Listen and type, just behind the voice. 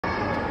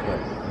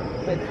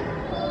But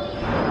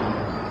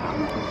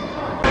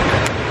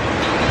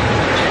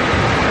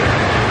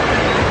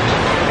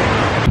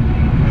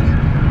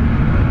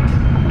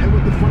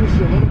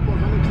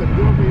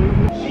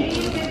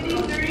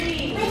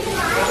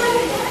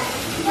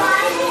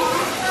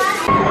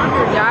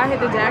yeah, I hit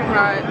the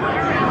jackpot.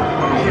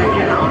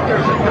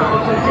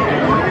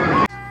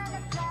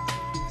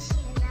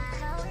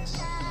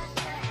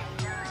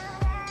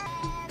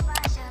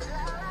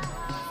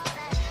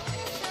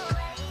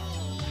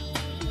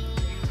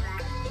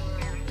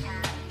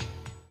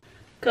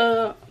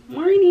 Good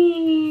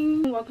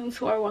morning,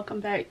 welcome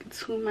back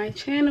to my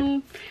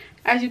channel.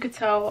 As you could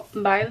tell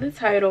by the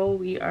title,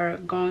 we are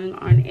going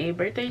on a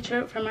birthday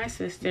trip for my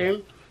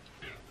sister.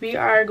 We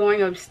are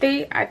going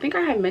upstate. I think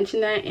I had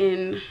mentioned that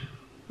in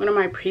one of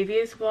my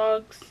previous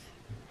vlogs.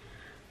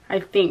 I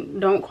think,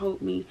 don't quote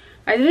me.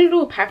 I didn't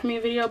do a pack me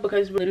video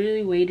because we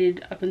literally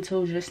waited up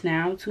until just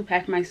now to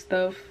pack my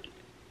stuff.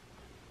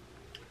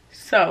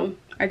 So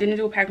I didn't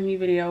do a pack me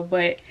video,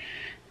 but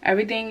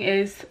everything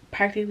is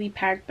practically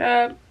packed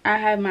up. I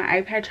have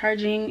my iPad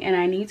charging and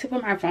I need to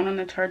put my phone on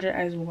the charger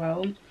as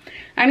well.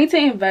 I need to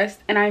invest,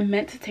 and I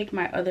meant to take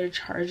my other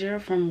charger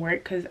from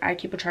work because I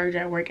keep a charger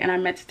at work, and I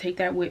meant to take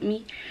that with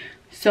me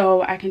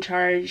so I can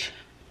charge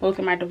both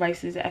of my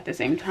devices at the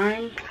same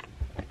time.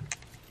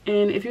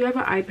 And if you have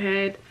an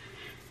iPad,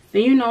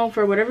 then you know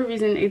for whatever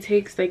reason it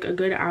takes like a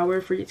good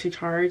hour for it to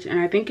charge, and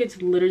I think it's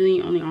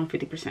literally only on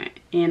 50%.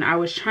 And I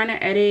was trying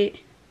to edit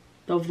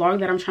the vlog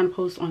that I'm trying to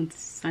post on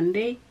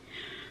Sunday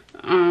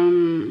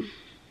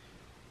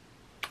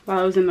while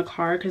I was in the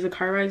car, because the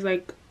car ride's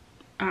like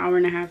an hour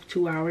and a half,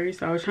 2 hours.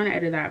 So I was trying to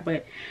edit that,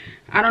 but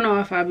I don't know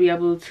if I'll be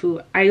able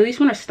to. I at least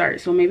want to start,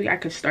 so maybe I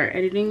could start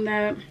editing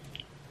that.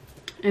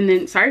 And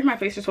then, sorry if my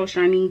face is so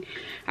shiny,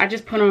 I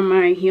just put on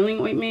my healing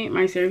ointment,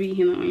 my CeraVe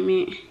healing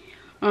ointment.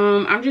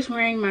 I'm just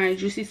wearing my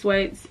Juicy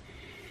Sweats,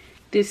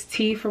 this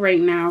tee for right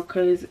now,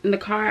 because in the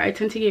car I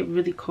tend to get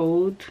really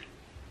cold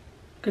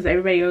because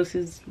everybody else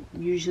is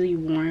usually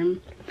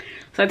warm,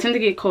 so I tend to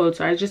get cold.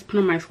 So I just put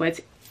on my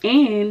sweats,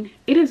 and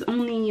it is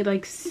only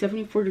like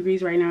 74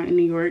 degrees right now in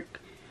New York.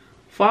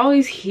 Fall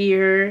is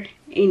here,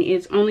 and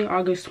it's only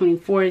August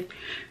 24th.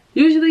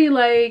 Usually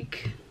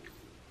like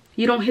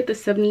you don't hit the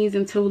 70s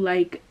until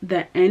like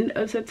the end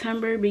of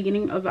September,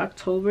 beginning of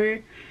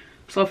October.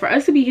 So for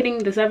us to be hitting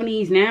the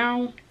 70s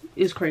now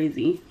is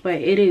crazy, but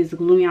it is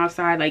gloomy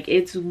outside. Like,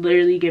 it's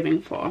literally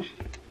giving fall.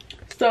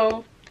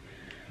 So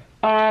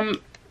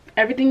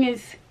everything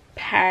is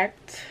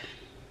packed,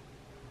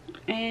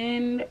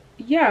 and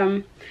yeah,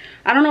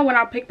 I don't know when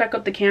I'll pick back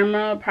up the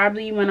camera.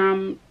 Probably when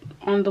I'm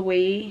on the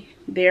way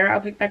there, I'll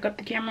pick back up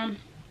the camera.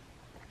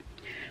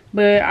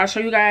 But I'll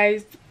show you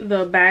guys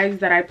the bags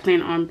that I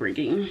plan on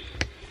bringing.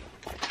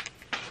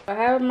 I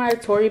have my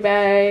Tory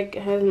bag.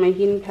 It has my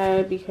heating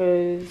pad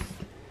because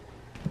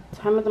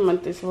time of the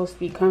month is supposed to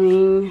be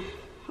coming.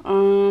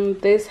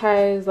 This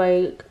has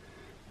like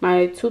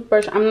my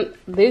toothbrush. I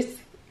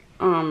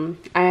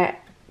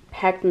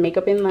packed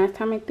makeup in last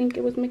time. I think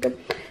it was makeup,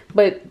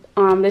 but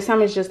this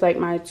time it's just like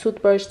my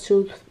toothbrush,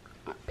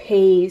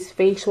 toothpaste,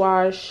 face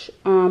wash,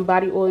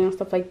 body oil and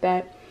stuff like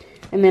that.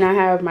 And then I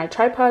have my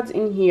tripods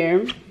in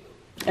here,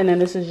 and then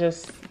this is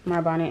just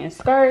my bonnet and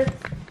scarf.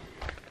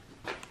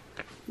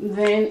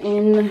 Then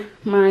in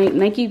my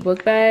Nike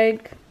book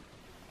bag,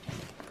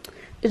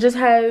 it just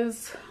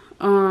has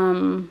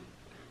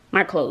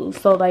my clothes.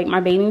 So like my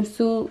bathing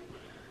suits,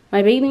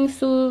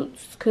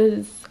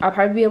 because I'll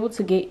probably be able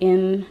to get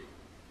in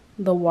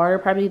the water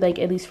probably like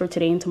at least for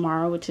today and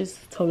tomorrow, which is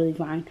totally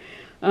fine.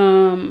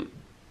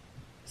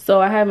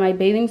 So I have my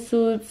bathing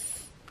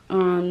suits,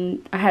 I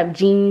have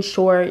jeans,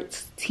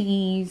 shorts,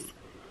 tees,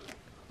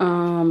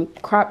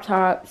 crop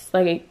tops.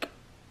 Like,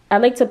 I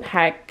like to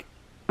pack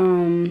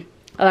a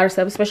lot of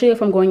stuff, especially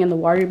if I'm going in the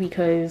water,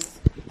 because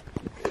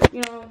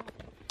you know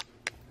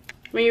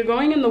when you're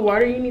going in the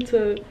water you need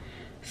to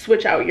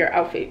switch out your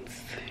outfits,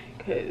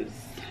 because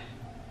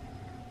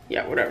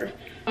yeah, whatever.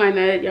 Mind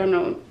that, y'all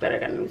know that I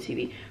got a new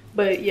TV.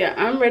 But yeah,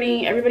 I'm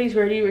ready. Everybody's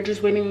ready. We're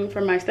just waiting for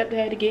my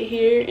stepdad to get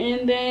here,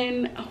 and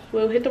then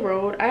we'll hit the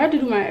road. I have to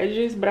do my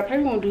edges, but I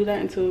probably won't do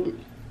that until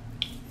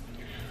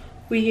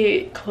we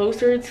get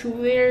closer to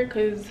there,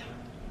 because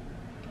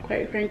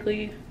quite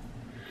frankly,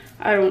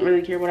 I don't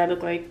really care what I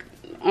look like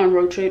on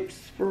road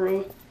trips, for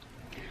real.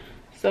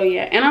 So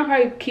yeah, and I'll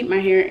probably keep my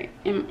hair,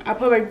 and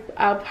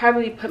I'll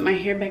probably put my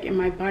hair back in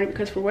my body,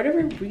 because for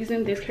whatever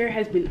reason this hair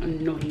has been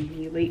annoying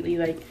me lately.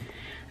 Like,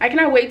 I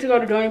cannot wait to go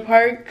to Dorney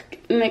Park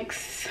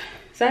next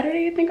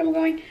Saturday. I think I'm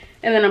going,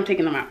 and then I'm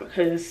taking them out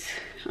because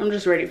I'm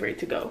just ready for it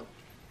to go.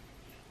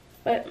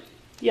 But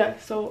yeah,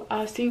 so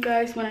I'll see you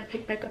guys when I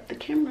pick back up the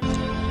camera.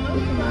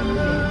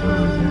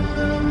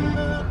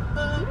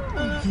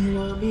 You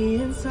want me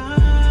inside.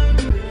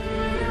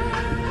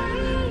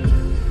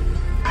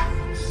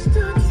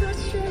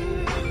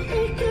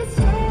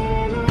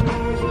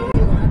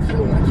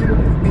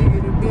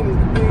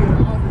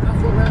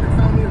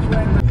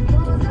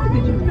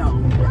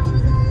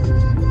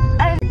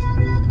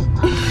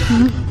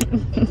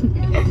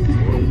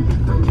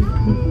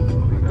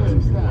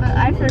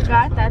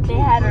 forgot that they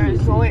had a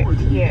resort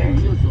here.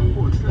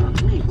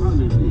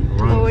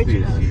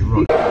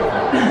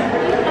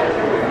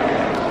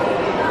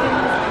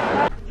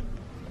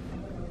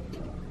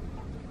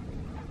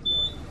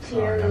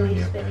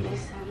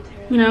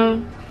 You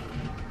know,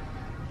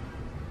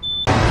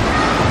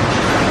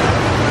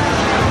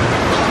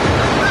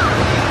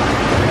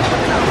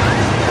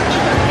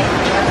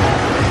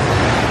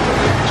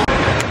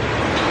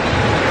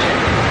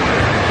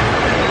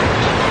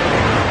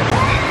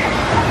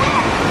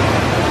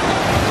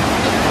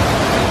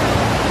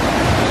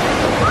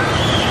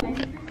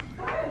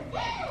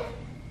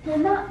 they're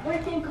not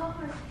working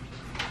cars.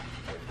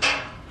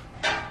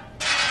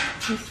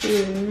 let's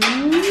see.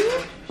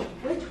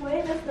 Which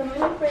way does the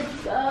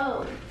manifest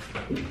go?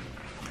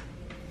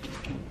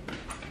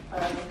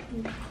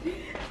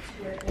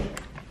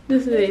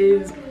 This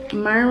is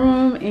my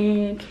room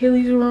and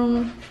Kaylee's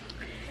room.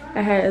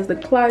 It has the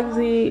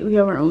closet. We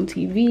have our own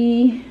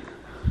TV.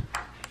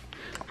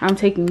 I'm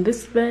taking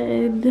this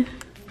bed.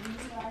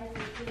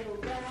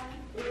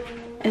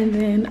 And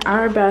then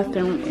our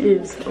bathroom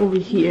is over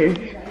here.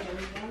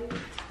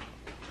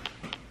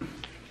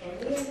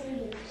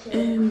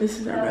 And this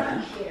is our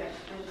bathroom.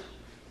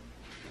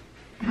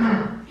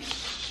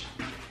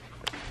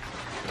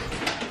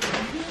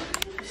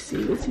 Let's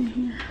see what's in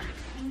here.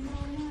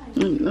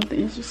 Nothing,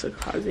 it's just a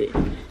closet. I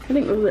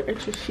think those are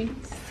extra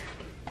sheets.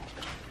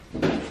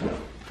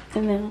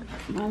 And then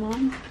my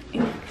mom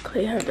and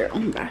Clay have their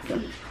own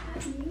bathroom.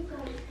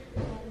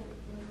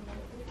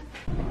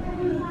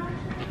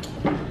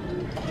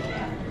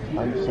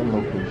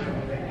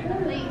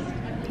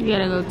 You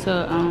gotta go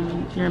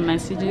to your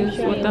messages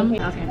with them.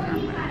 Okay.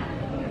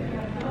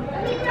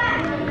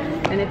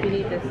 And if you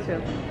need this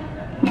too.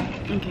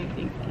 Okay, thank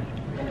you.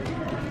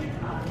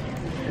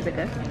 Is it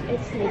good?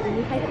 It's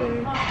making hyper.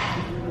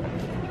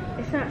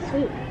 It's not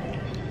sweet.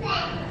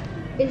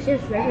 It's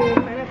just regular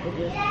pineapple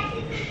juice.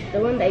 The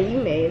one that you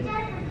made.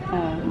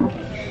 I'm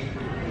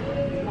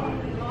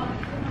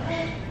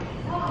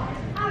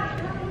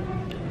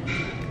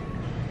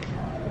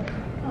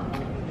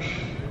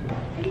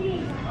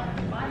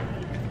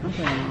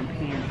putting on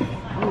pants.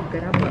 Oh,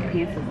 good. I bought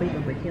pants for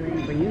sleeping, but Kelly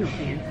didn't bring you no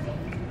pants.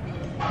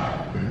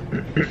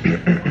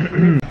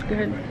 Go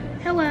ahead.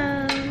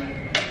 Hello.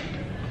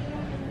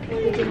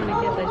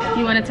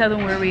 You want to tell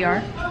them where we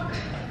are?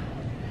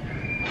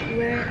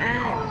 We're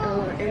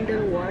at in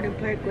the water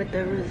park with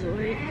the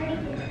resort,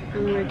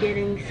 and we're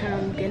getting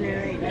some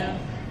dinner right now.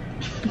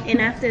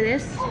 And after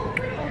this,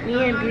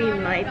 me and Bree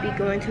might be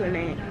going to an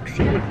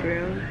escape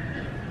room.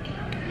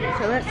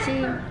 So let's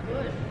see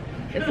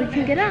if we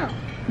can get out.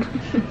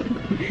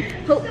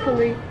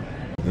 Hopefully.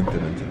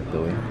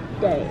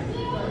 Day.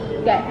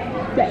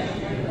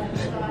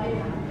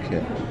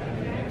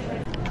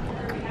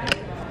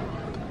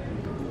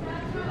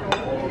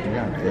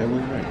 Yeah, that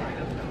was right.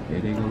 There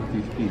they go with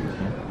these kids,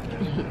 huh?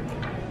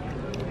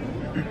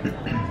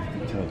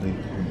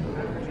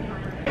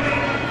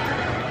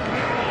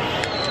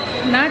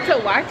 Not to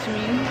watch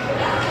me.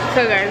 So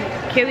guys,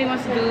 Kaylee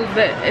wants to do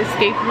the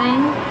escape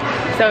room.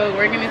 So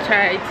we're gonna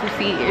try to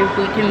see if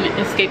we can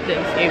escape the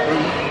escape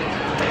room.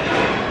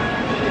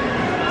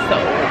 So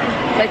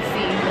let's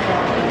see.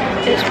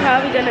 It's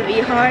probably gonna be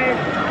hard.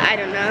 I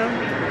don't know.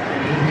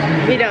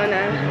 We don't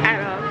know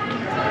at all.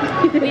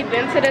 We've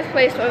been to this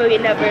place where we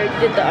never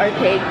did the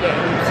arcade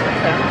games.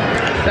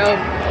 So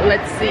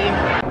let's see.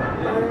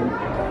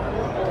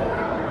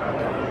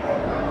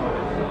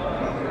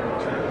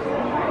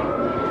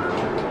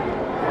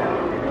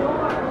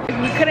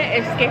 We couldn't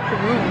escape the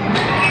room.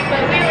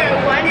 But we were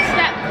one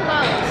step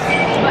close.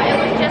 But it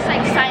was just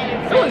like Simon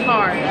said. It was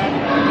hard.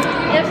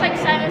 It was like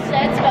Simon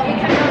said, but we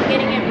kept on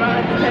getting it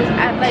wrong because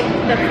at like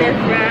the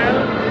 5th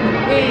round,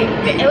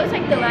 it was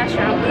like the last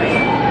round.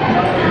 Right?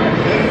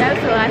 That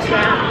was the last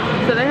round.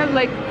 So they have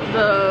like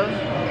the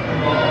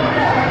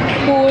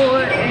pool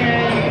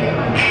and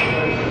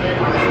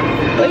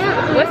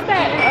what's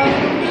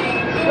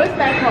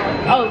that called?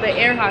 Oh, the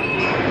air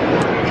hockey.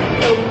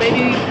 So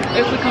maybe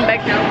if we come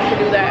back down, we can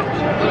do that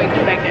when we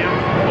come back down.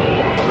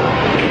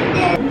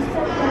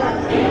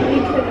 We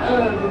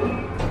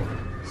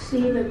could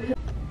see the.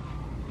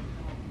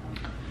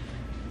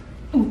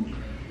 Ooh.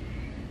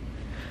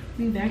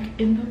 We back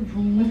in the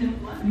room.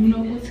 You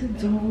know what to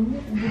do.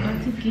 We're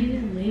about to get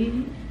it lit.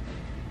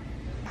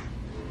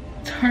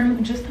 Turn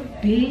up just a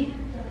bit.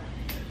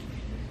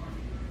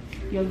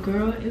 Your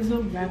girl is a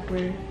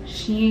rapper.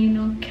 She ain't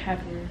no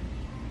capper.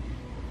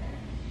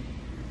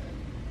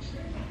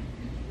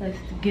 Let's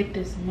get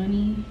this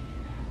money.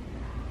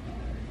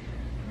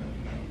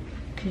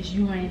 Cause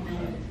you ain't no.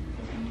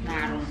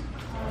 Nah,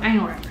 I ain't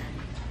no rapper.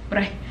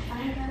 But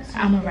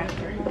I'm a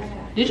rapper.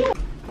 Did you?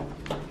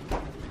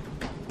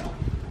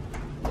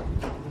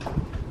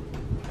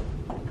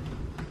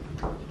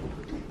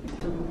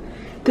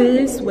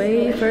 This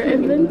way for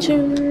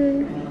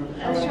adventure.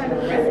 I was trying to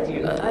arrest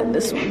you.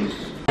 This one.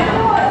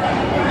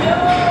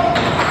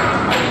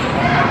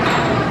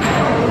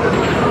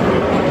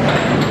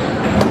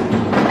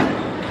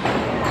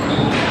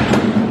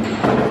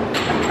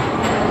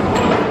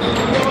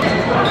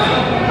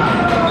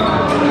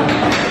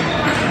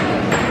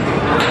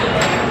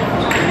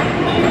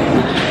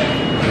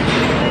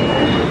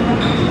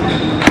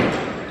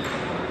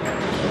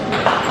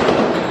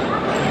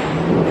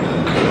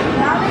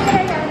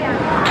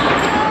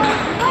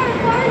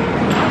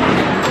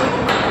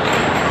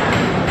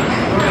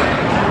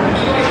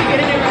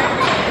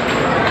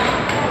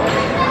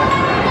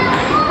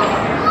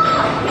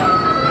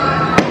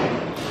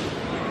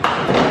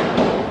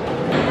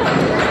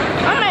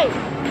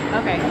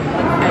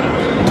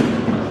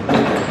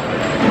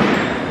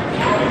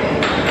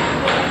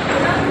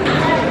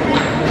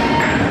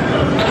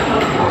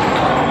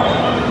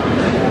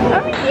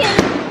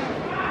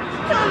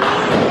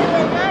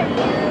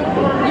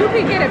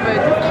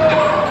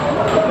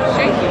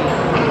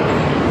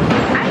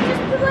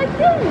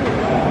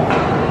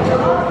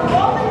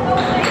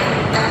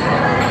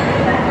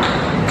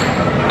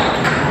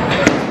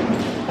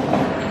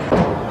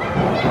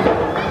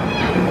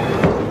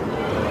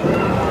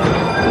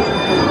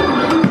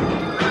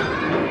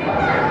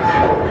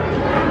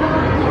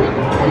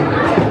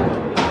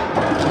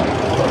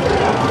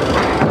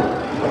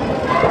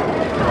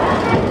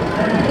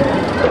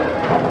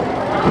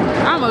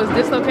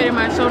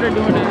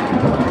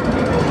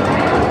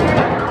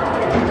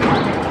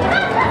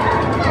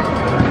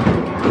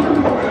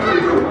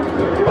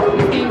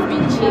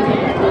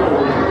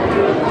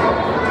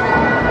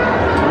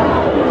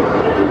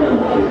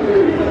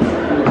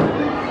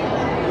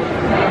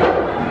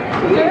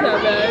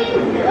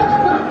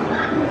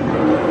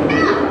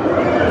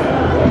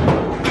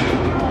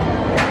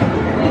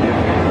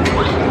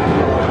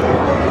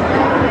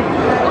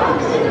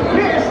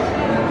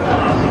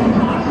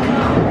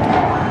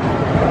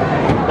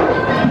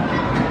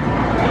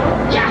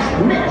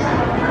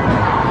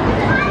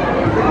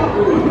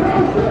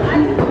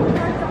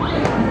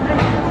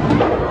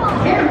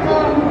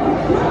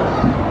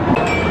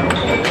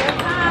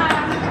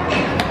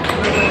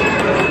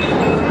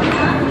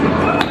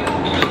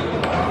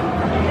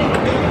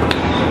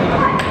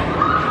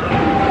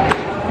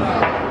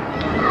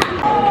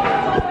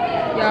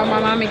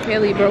 mom and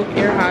Kaylee broke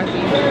air hockey.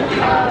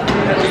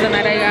 So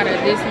now they gotta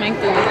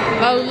dismantle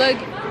it. Oh, look,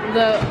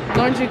 the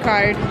laundry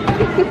card.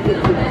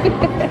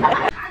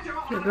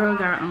 The girl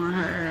got on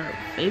her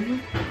favorite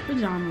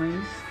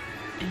pajamas,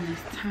 and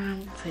it's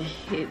time to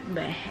hit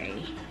the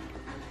hay.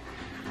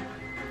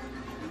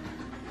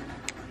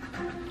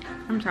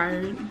 I'm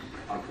tired.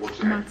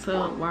 I'm about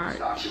to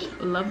watch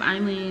Love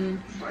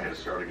Island,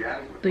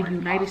 the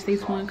United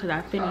States one, because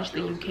I finished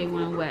the UK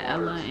one with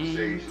Ella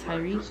and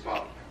Tyreek.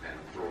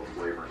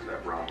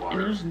 And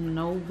there's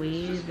no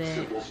way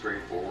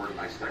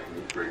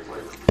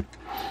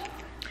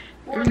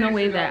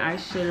that I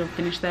should have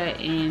finished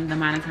that in the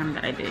amount of time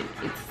that I did.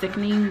 It's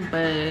sickening,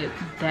 but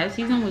that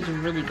season was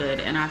really good,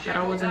 and I thought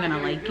I wasn't gonna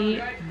like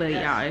it. But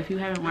y'all, if you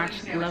haven't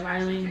watched Love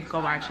Island, go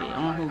watch it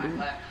on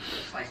Hulu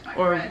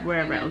or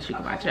wherever else you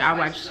can watch it. I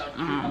watched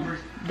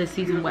the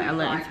season with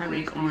Ella and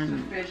Tyreek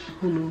on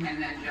Hulu.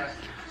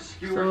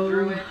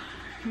 So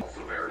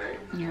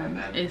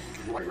yeah, it's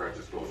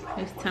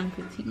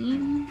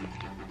 10:15.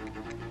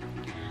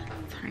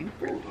 Time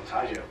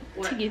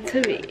to get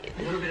to bed.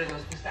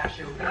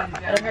 I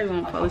probably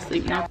won't fall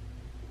asleep now.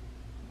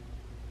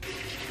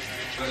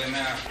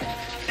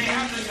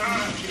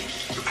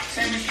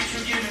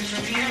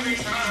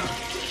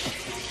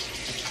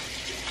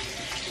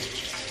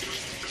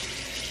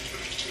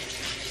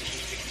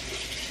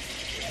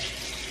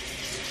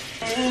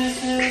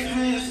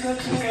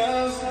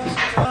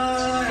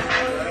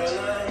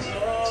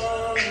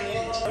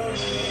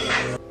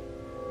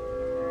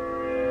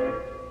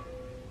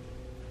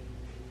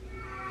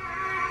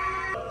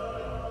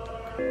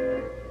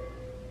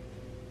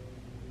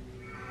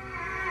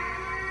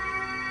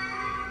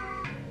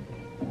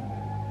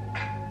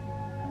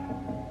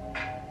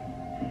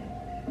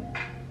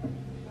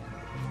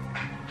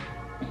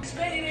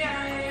 Baby, I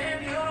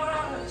am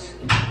yours.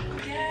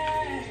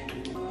 Yeah.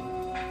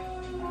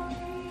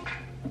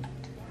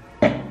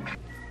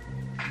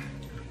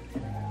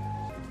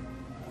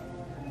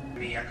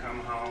 Me, I come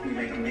home,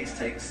 make a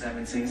mixtape of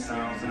 17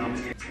 songs, and I'm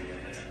just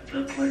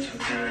look what you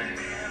done.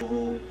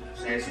 Ooh,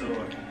 next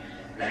door.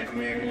 Black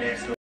American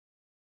next door.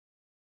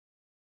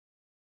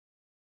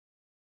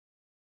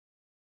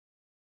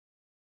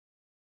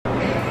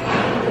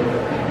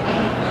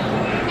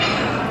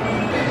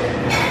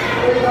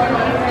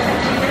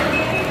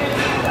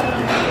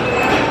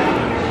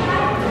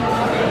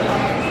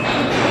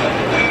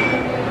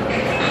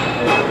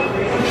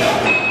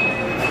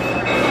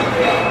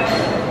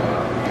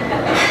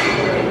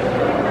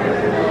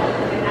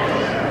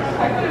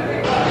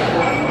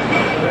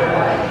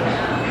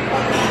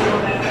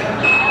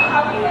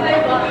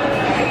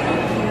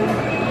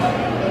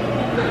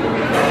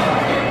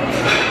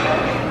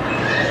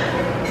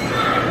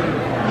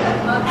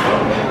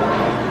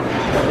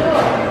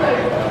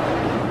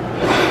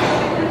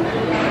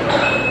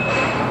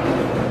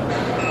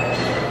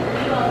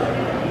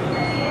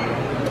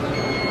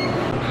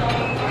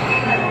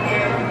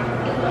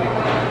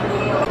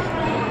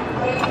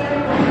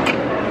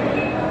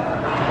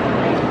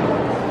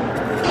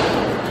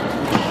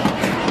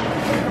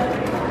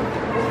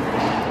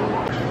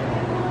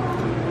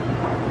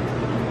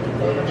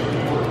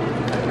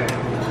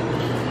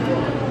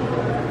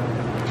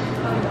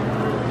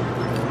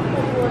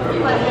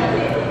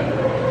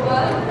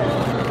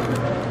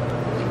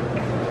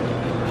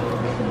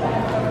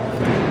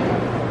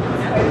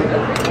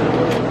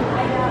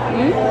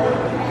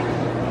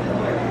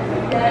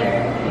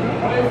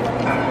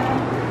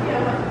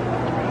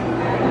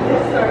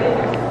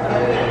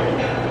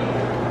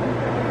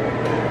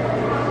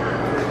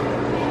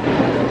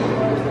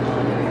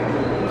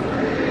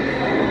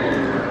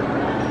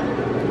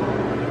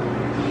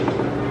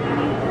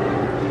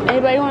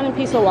 Anybody want a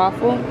piece of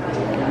waffle?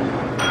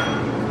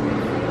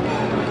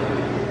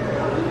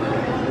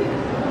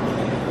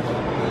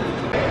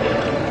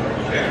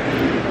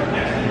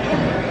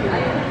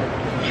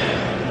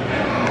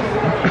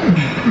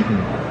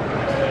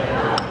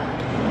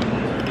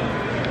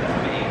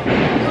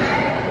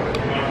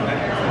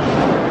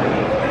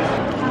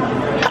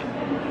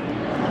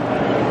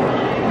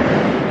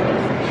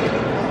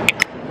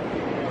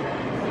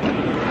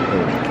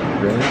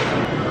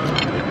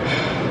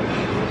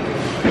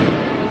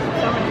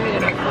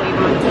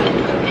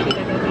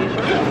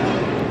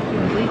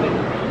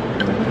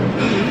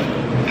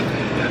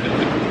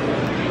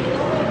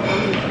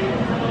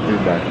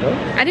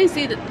 I didn't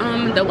see the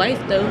wife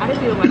though. I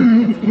didn't see the wife.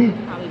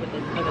 Probably with the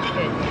other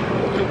kid.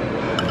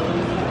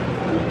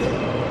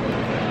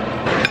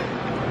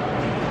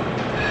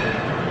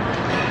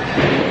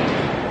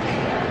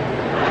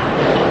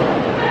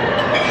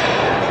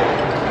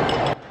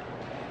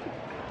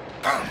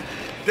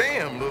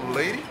 Damn, little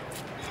lady.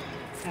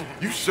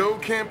 You sure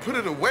can't put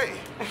it away.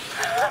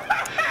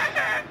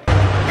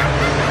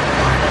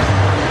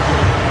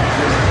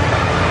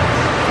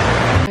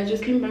 I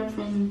just came back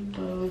from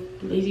the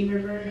lazy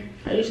river.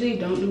 I usually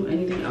don't do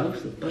anything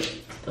else but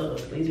the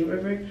lazy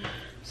river,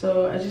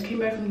 So I just came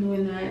back from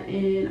doing that,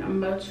 and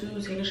I'm about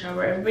to take a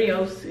shower. Everybody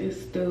else is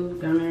still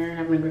down there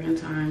having a grand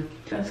time.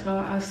 So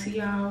I'll see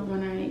y'all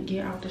when I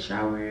get out the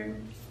shower, and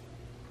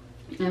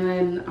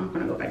then I'm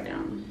gonna go back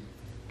down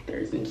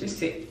there's and just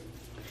sit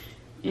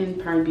and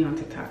probably be on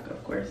TikTok,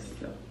 of course.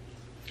 So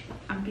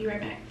I'll be right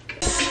back.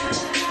 This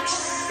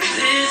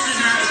is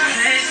not a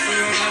place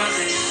for all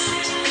this.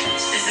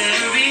 Is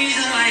there a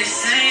reason why you're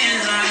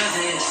saying all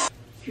this?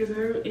 Your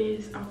girl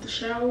is out the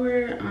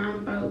shower. I'm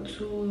about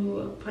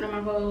to put on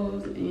my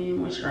clothes and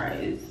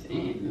moisturize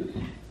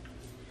and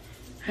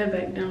head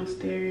back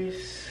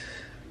downstairs.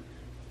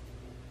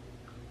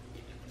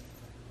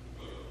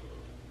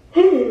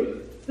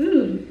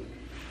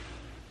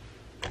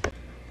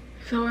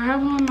 So I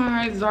have on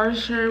my Zara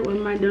shirt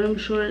with my denim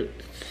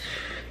shorts,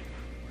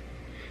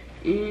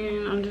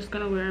 and I'm just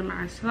gonna wear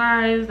my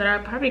slides that I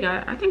probably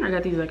got. I think I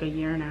got these like a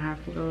year and a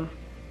half ago,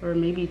 or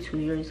maybe 2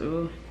 years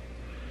ago.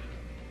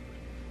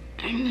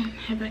 And then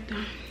head back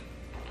down.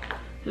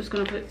 Just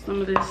gonna put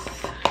some of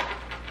this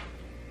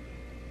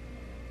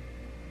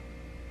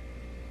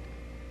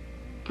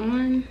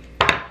on.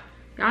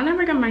 Y'all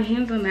never got my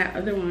hands on that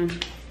other one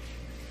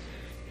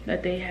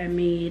that they had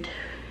made.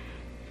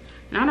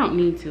 And I don't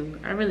need to.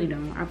 I really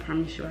don't. I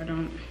promise you I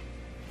don't.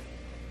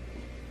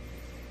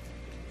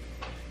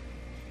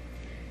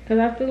 Because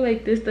I feel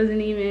like this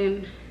doesn't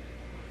even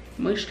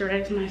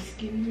moisturize my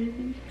skin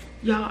really.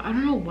 Y'all, I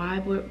don't know why,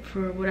 but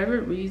for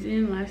whatever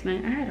reason last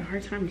night I had a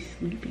hard time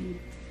sleeping.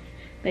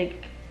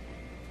 Like,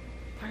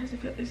 why does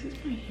it feel, is this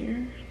my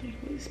hair? Like,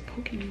 what is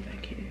poking me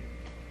back here?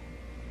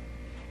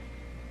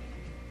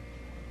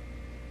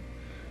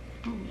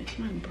 Oh, it's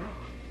my bra.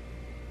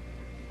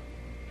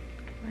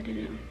 Why did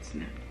it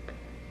snap?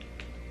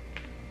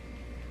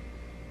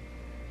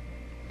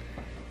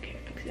 Okay,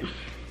 fix it.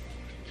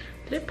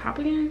 Did it pop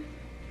again?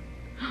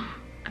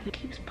 I think it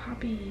keeps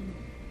popping.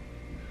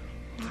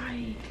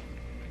 Why?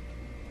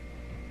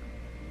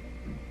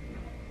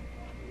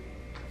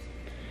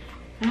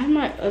 I have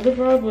my other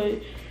bra,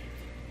 but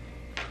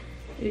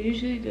it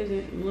usually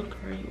doesn't look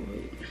right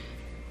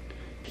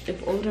with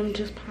if all of them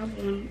just pop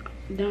on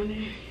down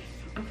there.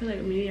 I feel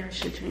like maybe I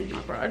should change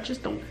my bra. I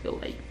just don't feel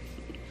like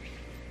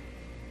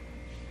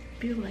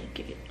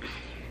it.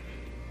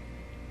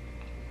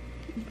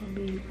 If I'm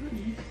being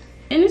honest.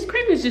 And this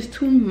cream is just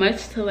too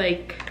much to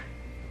like.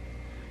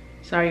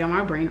 Sorry, y'all,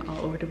 my brain all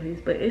over the place,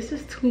 but it's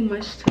just too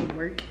much to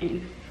work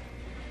in.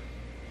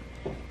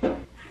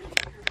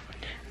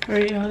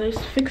 Alright, y'all, let's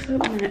fix up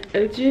my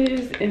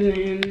edges and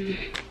then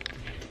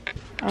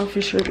I'll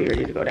for sure be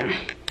ready to go down.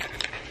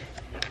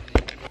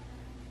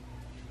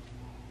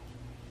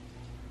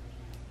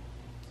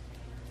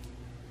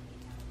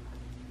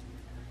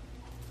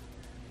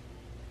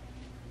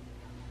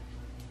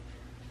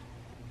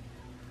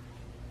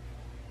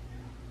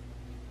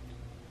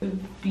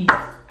 Be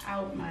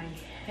out my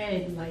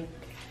head like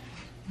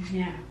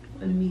now,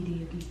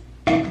 immediately.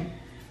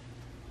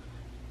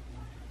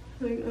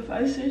 Like, if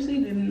I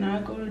seriously did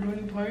not go to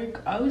Dorney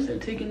Park, I would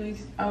start taking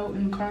these out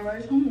in car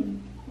rides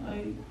home.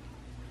 Like,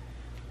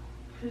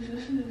 cause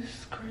this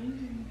is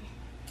crazy.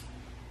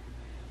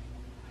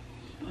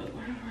 But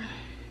whatever.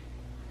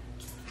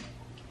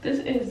 This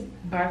is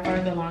by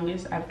far the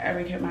longest I've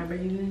ever kept my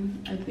braids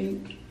in, I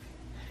think.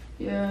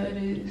 Yeah, it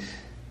is.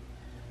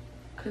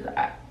 Cause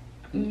I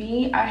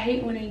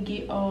hate when they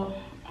get all,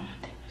 oh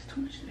dang, there's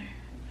too much there.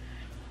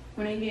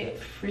 When they get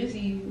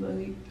frizzy,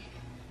 like,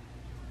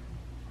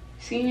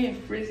 seeing it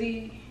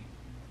frizzy,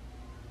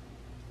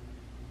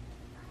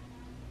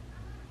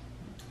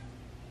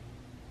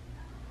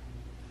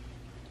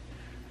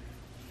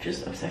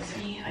 just upsets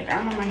me. Like,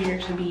 I want my hair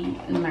to be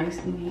nice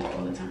and neat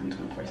all the time,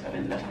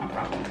 24/7. That's my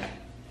problem.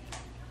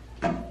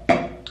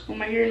 When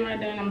my hair is not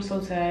done, I'm so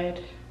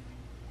sad.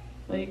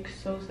 Like,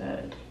 so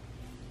sad.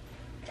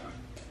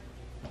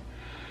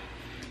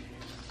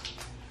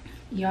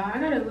 Y'all, I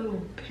got a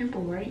little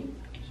pimple right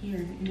here,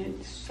 and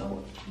it's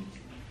so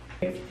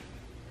ugly.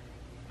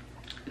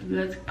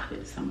 Let's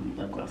put some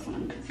lip gloss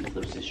on because these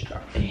lips is dry.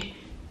 Every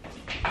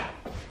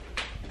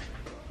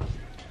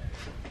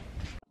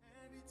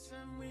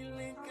time we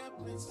link up,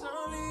 it's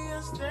only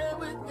us that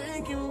we're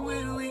thinking,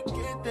 will we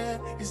get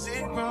that? Is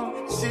it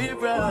wrong? Is it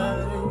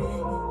right?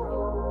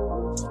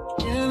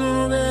 You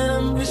know that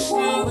I'm missing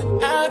you,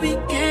 but I be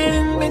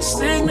getting mixed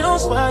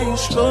signals while you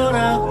scroll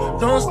down.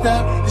 Don't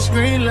stop this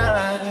green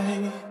light.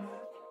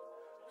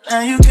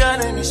 Now you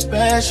gotta be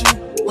special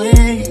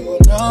when you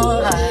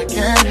know I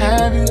can't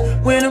have you.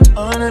 When I'm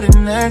on to the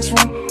next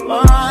one,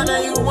 oh,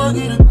 now you won't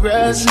get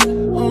aggressive.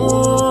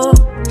 Oh,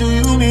 do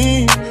you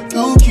mean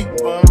you keep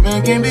on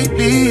making me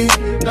believe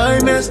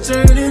nightmares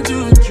turn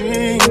into a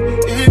dream?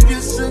 If you're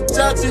so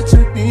toxic to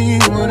me,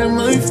 what am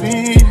I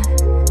feeling?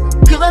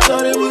 Cause I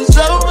thought it was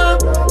over.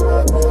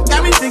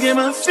 Got me thinking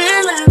my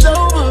feelings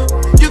over.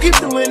 You keep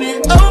doing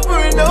it over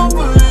and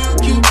over.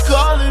 You keep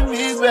calling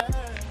me back.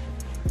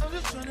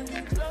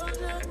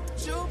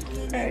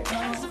 Alright,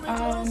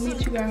 I'll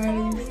meet you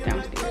guys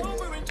downstairs.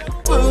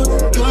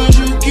 Cause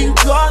you keep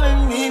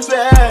calling me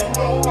back.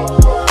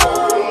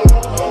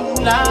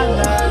 La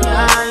la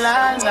la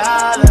la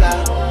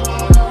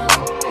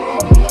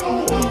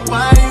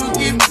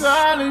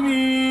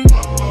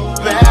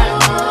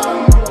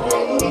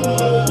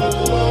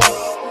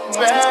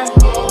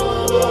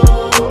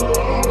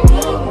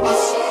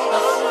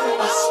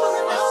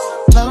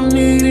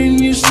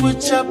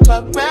switch up,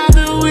 I'd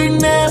rather we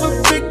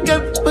never pick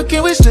up. But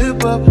can we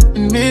slip up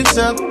and mix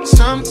up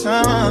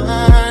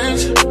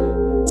sometimes? You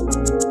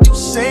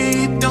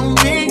say it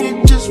don't mean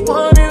it, just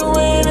want it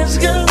when it's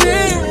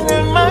convenient.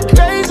 Am I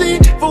crazy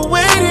for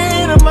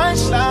waiting on my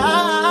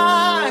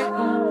side?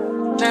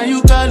 Now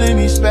you calling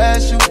me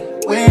special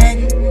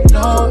when you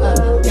know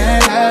I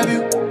can't have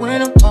you.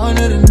 When I'm on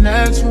to the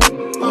next one,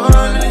 oh,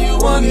 now you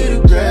want to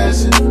get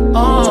aggressive.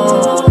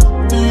 Oh,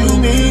 do you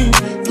mean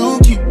you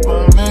keep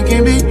on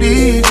making me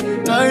believe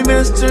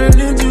nightmares turn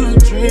into a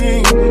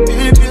dream?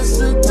 If you're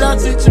so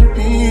toxic to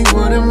me,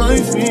 what am I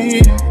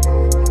feeling?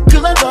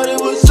 Cause I thought it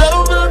was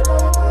over.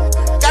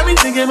 Got me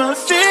thinking my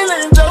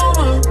feelings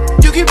over.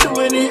 You keep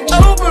doing it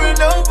over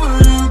and over.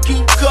 You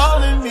keep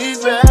calling me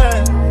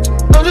back.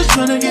 I'm just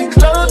trying to get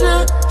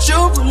closer.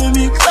 You pulling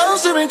me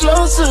closer and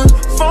closer.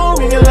 Phone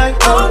ringing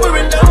like over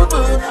and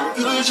over.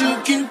 Cause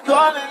you keep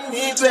calling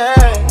me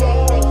back.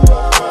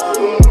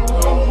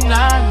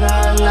 La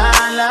la la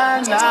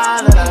la la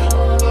la.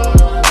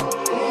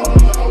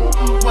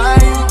 Why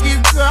you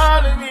keep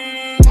calling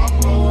me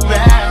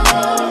back?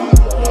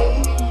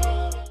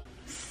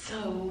 So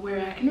we're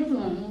at interview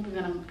room. We're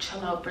gonna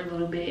chill out for a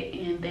little bit,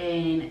 and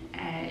then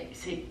at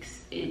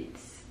 6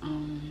 it's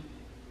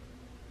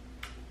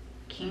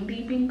King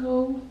D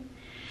bingo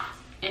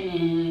and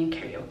then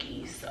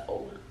karaoke.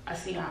 So I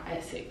see y'all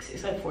at 6.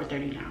 It's like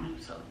 4:30 now,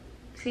 so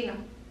see y'all.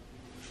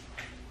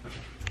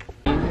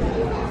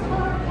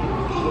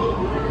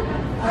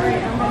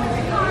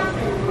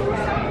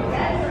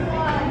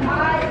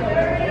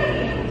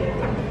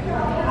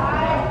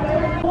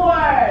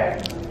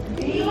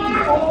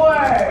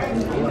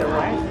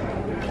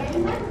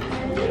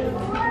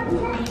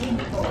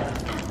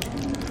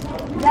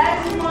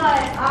 Next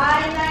one,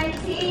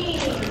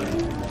 I-19.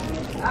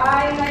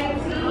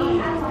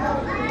 I-19.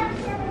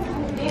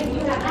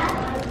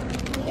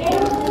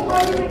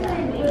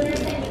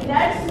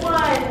 Next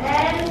one,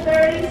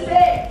 N36.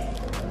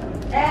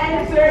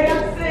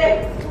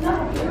 N36.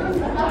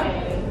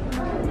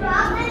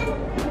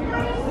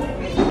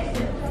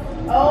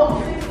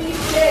 Oh,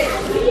 66.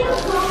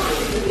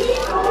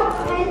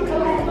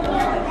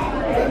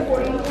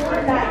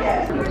 Not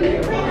yet.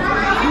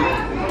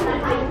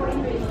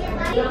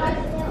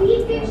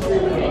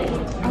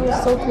 I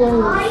was so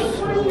close.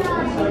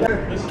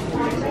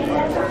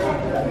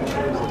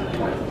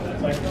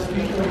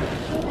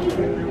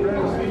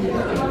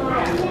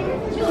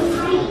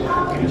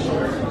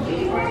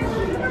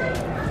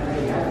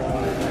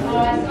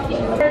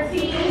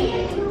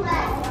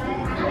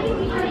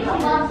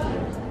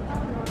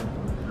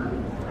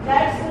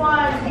 Next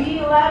one,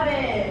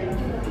 B11.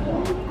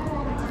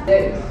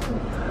 6.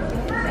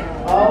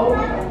 Oh,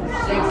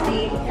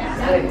 66.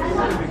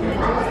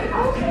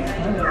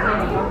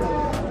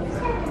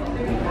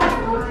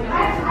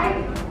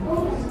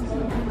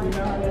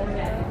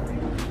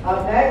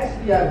 Up next,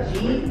 we have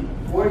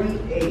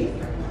G48.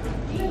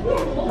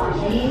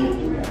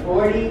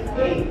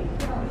 G48.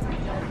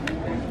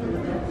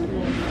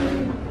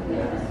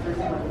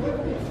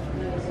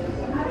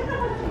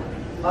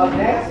 Up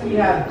next, we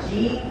have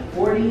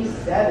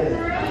G47.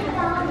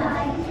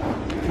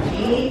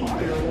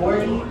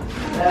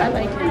 G47. I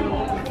like him.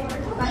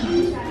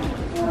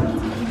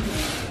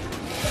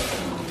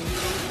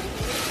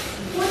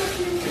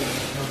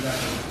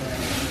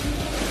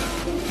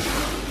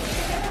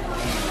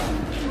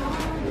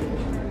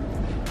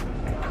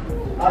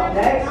 Up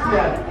next, we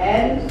have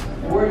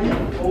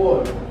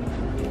N44.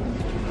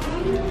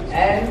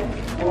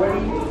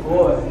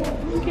 N44.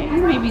 Okay, I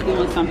may be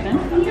doing something.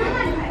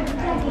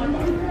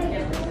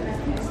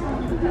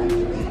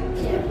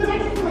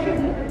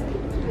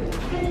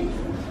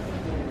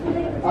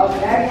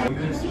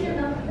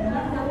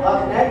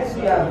 Up next,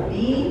 we have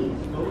B5.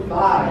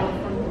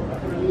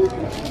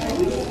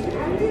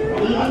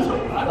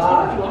 B5.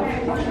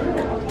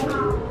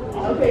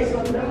 Okay, so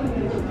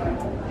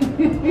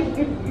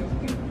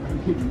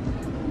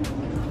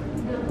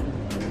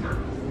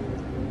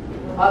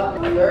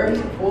up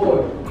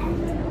 34.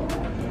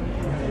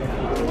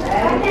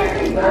 And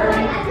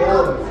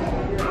 34.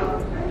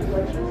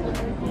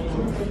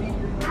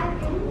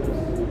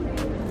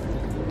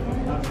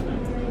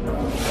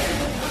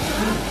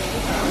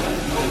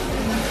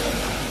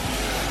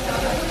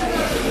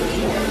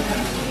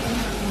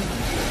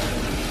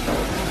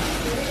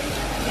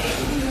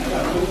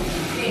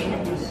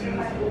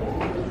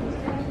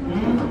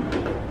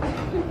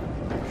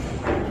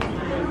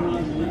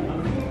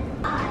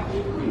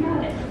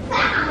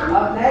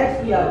 Up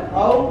next, we have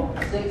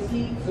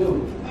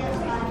O62.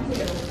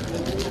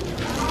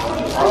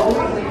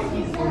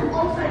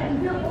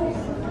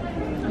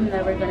 O62. I'm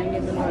never gonna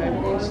give them more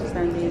evidence. She's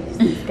not being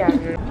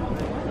scattered.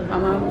 My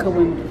mom could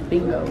win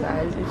bingo,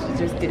 guys, and she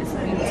just gets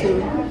me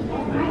too.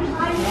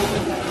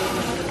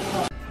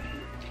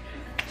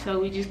 So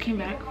we just came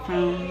back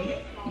from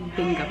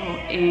bingo,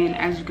 and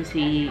as you can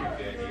see,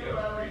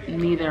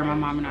 neither my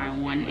mom and I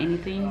won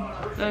anything,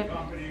 but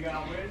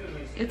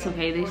it's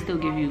okay. They still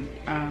give you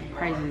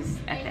prizes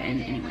at the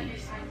end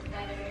anyways.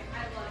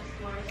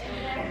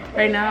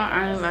 Right now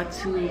I'm about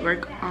to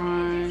work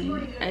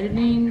on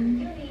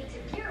editing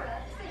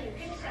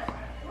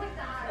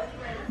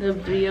the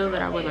video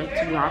that I would like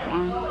to drop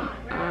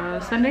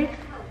on Sunday.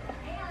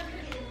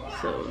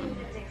 So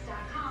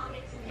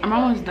I'm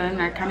almost done.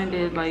 I kind of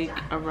did like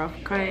a rough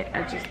cut.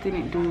 I just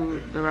didn't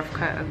do the rough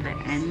cut of the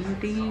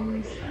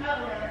ending,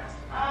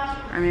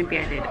 or maybe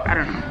I did, I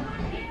don't know.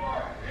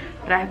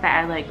 But I have to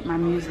add like my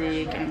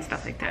music and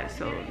stuff like that,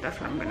 so that's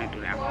what I'm gonna do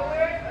now.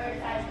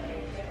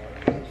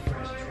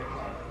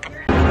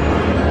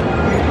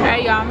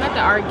 Alright y'all, I'm at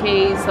the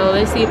arcade, so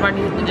let's see if I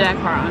can hit the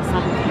jackpot on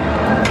something.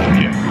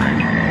 Yeah.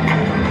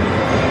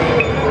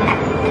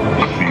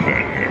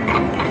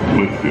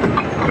 See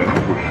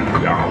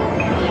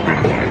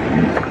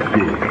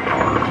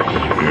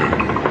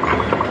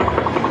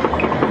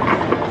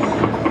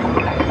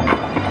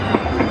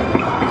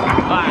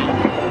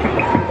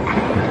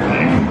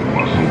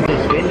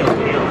that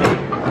hair?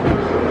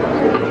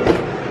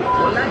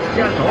 Listen,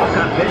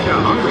 that pushes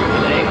down. Spin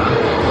like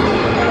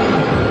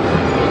you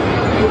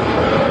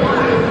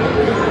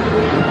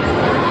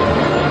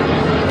good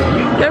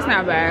hard. That's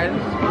not bad.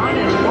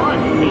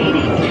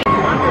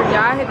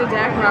 Yeah, I hit the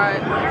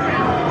jackpot.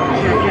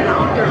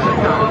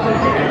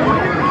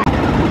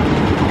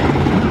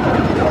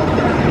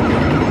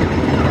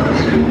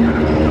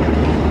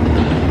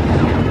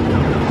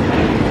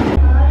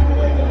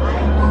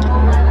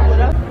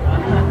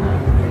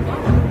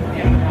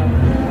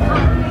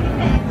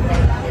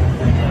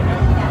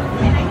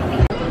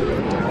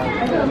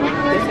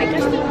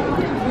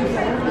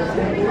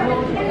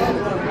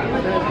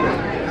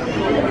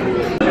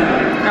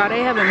 Oh,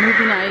 they have a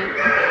movie night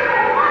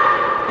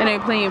and they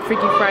playing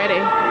Freaky Friday.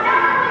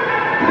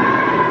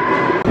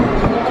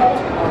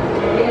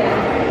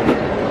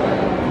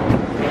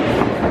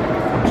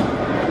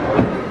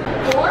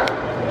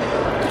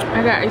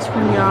 I got ice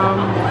cream, y'all.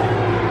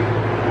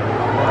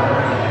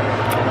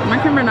 My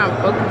camera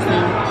not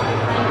focusing.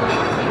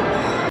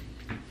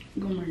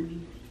 Good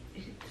morning.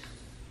 It's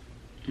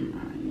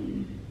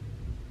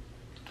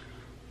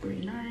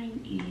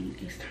 9:39 and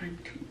it's time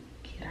to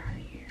get out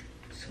of here.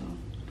 So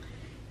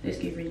let's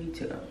get ready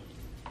to go.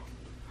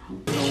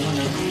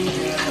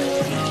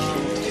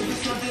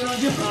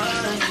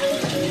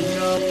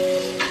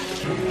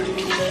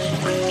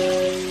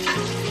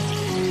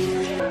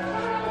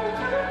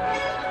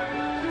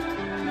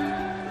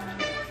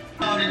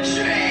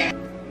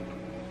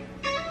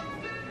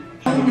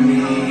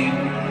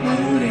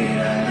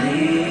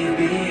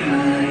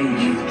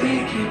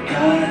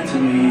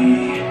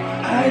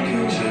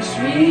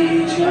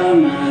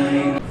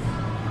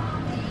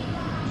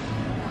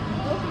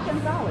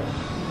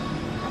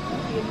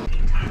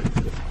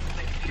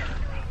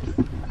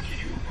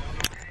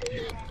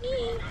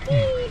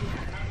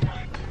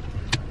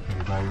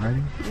 Everybody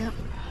ready? Yep.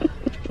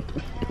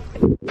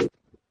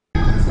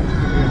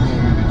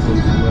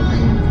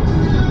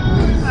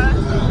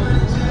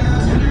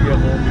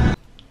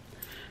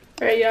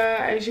 Alright y'all,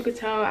 as you can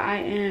tell, I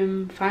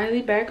am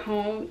finally back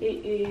home.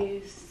 It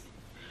is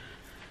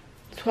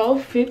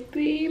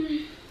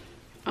 12:50.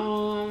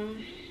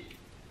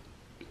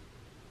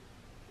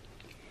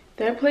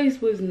 That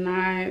place was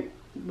not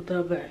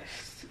the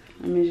best.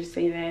 Let me just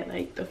say that.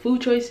 Like, the food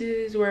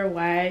choices were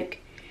whack,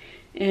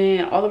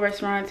 and all the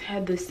restaurants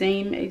had the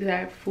same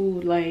exact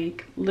food,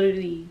 like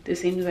literally the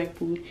same exact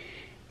food.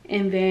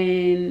 And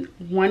then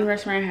one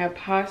restaurant had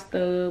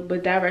pasta,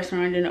 but that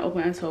restaurant didn't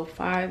open until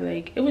 5.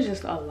 Like, it was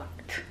just a lot.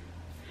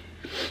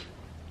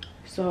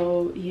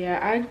 So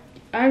yeah,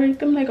 I rate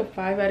them like a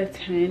 5 out of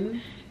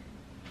 10.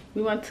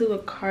 We went to the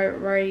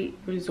Cartwright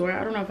Resort.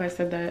 I don't know if I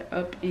said that,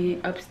 up in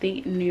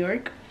upstate New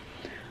York.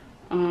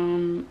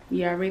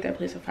 Yeah, I rate that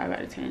place a 5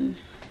 out of 10.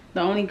 The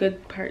only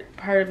good part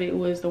of it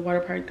was the water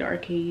park, the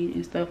arcade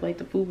and stuff. Like,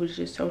 the food was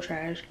just so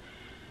trash.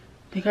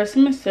 The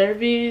customer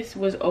service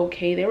was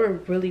okay. They were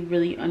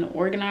really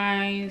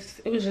unorganized.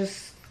 It was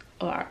just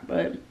a lot.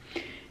 But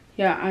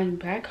yeah, I'm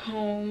back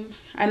home.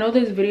 I know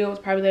this video was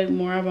probably like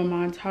more of a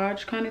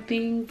montage kind of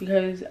thing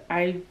because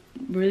I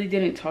really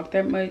didn't talk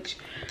that much.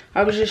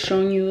 I was just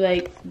showing you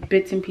like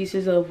bits and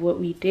pieces of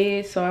what we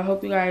did. So I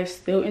hope you guys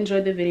still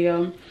enjoyed the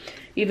video,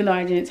 even though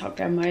I didn't talk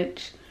that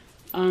much.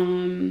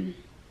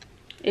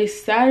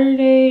 It's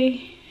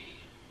Saturday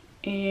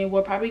and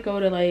we'll probably go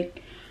to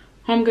like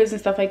Home Goods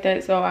and stuff like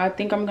that. So I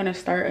think I'm gonna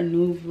start a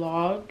new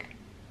vlog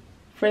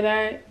for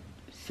that.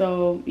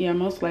 So yeah,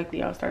 most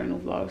likely I'll start a new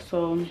vlog.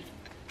 So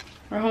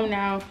we're home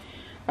now.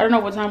 I don't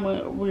know what time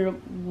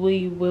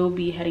we will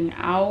be heading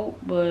out,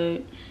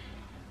 but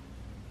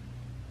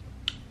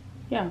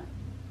yeah,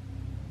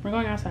 we're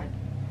going outside,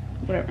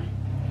 whatever.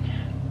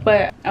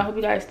 But I hope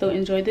you guys still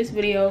enjoyed this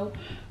video.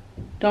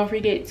 Don't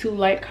forget to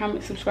like,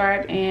 comment,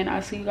 subscribe, and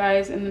I'll see you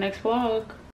guys in the next vlog.